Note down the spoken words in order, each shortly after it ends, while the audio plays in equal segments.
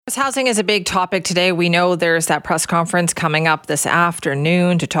Housing is a big topic today. We know there's that press conference coming up this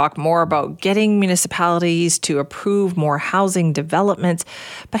afternoon to talk more about getting municipalities to approve more housing developments.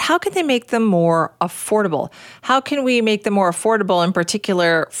 But how can they make them more affordable? How can we make them more affordable, in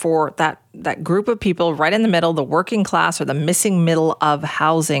particular for that group of people right in the middle, the working class or the missing middle of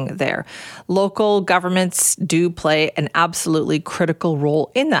housing there? Local governments do play an absolutely critical role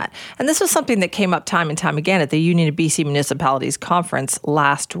in that. And this was something that came up time and time again at the Union of BC Municipalities Conference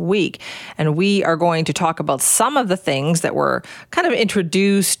last week. And we are going to talk about some of the things that were kind of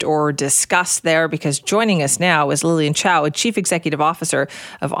introduced or discussed there, because joining us now is Lillian Chow, a Chief Executive Officer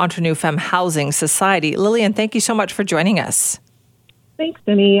of Entre Nous Femmes Housing Society. Lillian, thank you so much for joining us. Thanks,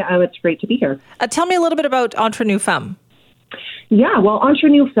 Demi. It's great to be here. Tell me a little bit about Entre Nous Femmes. Yeah, well, Entre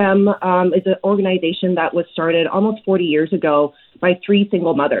Nous Femmes is an organization that was started almost 40 years ago by three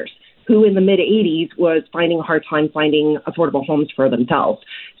single mothers who in the mid-'80s was finding a hard time finding affordable homes for themselves.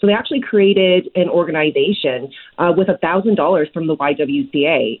 So they actually created an organization with $1,000 from the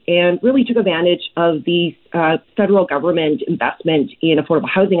YWCA and really took advantage of the federal government investment in affordable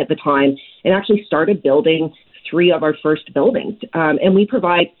housing at the time and actually started building three of our first buildings. And we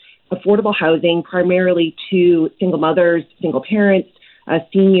provide affordable housing primarily to single mothers, single parents,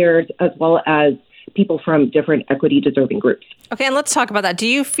 seniors, as well as people from different equity-deserving groups. Okay, and let's talk about that. Do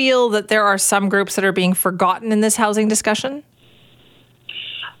you feel that there are some groups that are being forgotten in this housing discussion?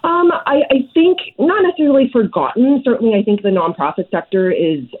 I think not necessarily forgotten. Certainly, I think the nonprofit sector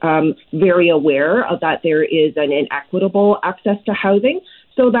is very aware of that there is an inequitable access to housing.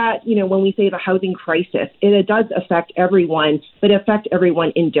 So that, when we say the housing crisis, it does affect everyone, but it affects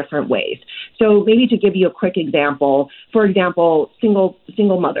everyone in different ways. So maybe to give you a quick example, for example,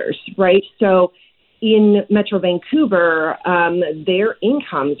 single mothers, right? So in Metro Vancouver, their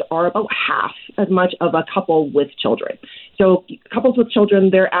incomes are about half as much of a couple with children. So couples with children,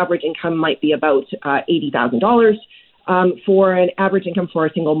 their average income might be about $80,000. For an average income for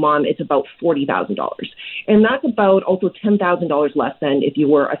a single mom, it's about $40,000. And that's about also $10,000 less than if you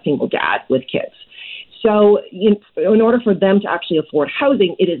were a single dad with kids. So in order for them to actually afford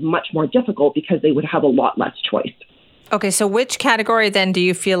housing, it is much more difficult because they would have a lot less choice. Okay, so which category then do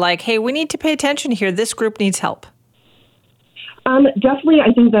you feel like, hey, we need to pay attention here, this group needs help? Definitely,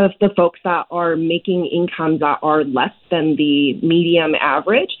 I think the folks that are making incomes that are less than the medium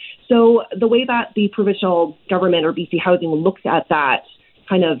average. So the way that the provincial government or BC Housing looks at that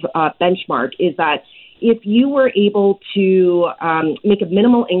kind of benchmark is that if you were able to make a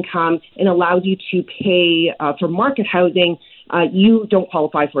minimal income and allows you to pay for market housing, you don't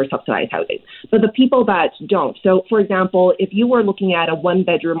qualify for subsidized housing. But the people that don't, so for example, if you were looking at a one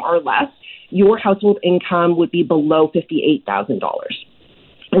bedroom or less, your household income would be below $58,000.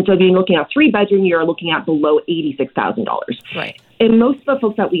 And so if you're looking at three bedroom, you're looking at below $86,000. Right. And most of the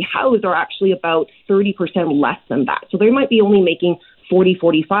folks that we house are actually about 30% less than that. So they might be only making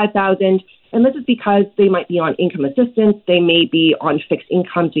 $45,000. And this is because they might be on income assistance. They may be on fixed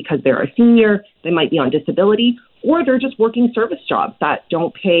incomes because they're a senior. They might be on disability, or they're just working service jobs that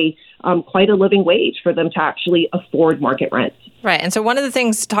don't pay quite a living wage for them to actually afford market rents. Right. And so one of the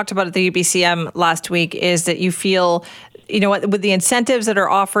things talked about at the UBCM last week is that you feel, with the incentives that are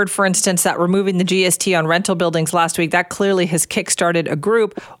offered, for instance, that removing the GST on rental buildings last week, that clearly has kickstarted a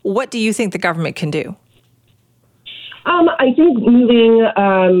group. What do you think the government can do? I think moving,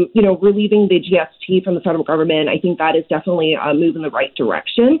 relieving the GST from the federal government, I think that is definitely a move in the right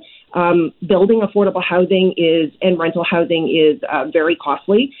direction. Building affordable housing and rental housing is very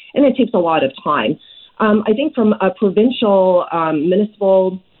costly, and it takes a lot of time. I think from a provincial,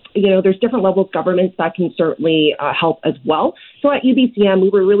 municipal, there's different levels of governments that can certainly help as well. So at UBCM, we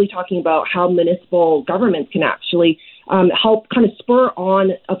were really talking about how municipal governments can actually help kind of spur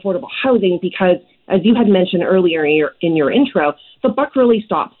on affordable housing because, as you had mentioned earlier in your intro, the buck really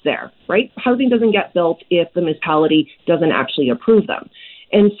stops there, right? Housing doesn't get built if the municipality doesn't actually approve them.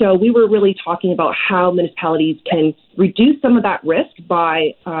 And so we were really talking about how municipalities can reduce some of that risk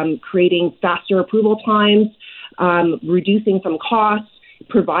by creating faster approval times, reducing some costs,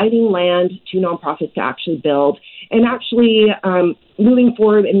 providing land to nonprofits to actually build, and actually moving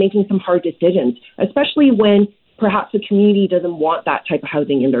forward and making some hard decisions, especially when perhaps the community doesn't want that type of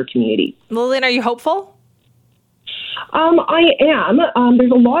housing in their community. Lillian, are you hopeful? I am.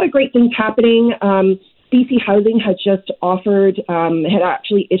 There's a lot of great things happening. BC Housing had just had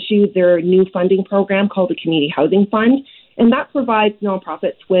actually issued their new funding program called the Community Housing Fund, and that provides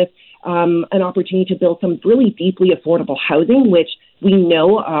nonprofits with an opportunity to build some really deeply affordable housing, which we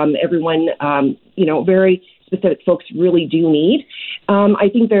know everyone, very specific folks really do need. I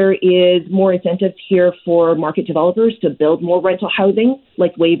think there is more incentives here for market developers to build more rental housing,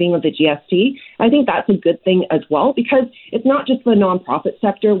 like waiving of the GST. I think that's a good thing as well, because it's not just the nonprofit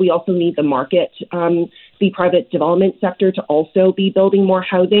sector. We also need the market, the private development sector to also be building more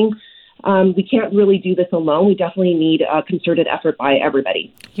housing. We can't really do this alone. We definitely need a concerted effort by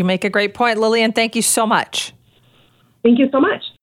everybody. You make a great point, Lillian. Thank you so much. Thank you so much.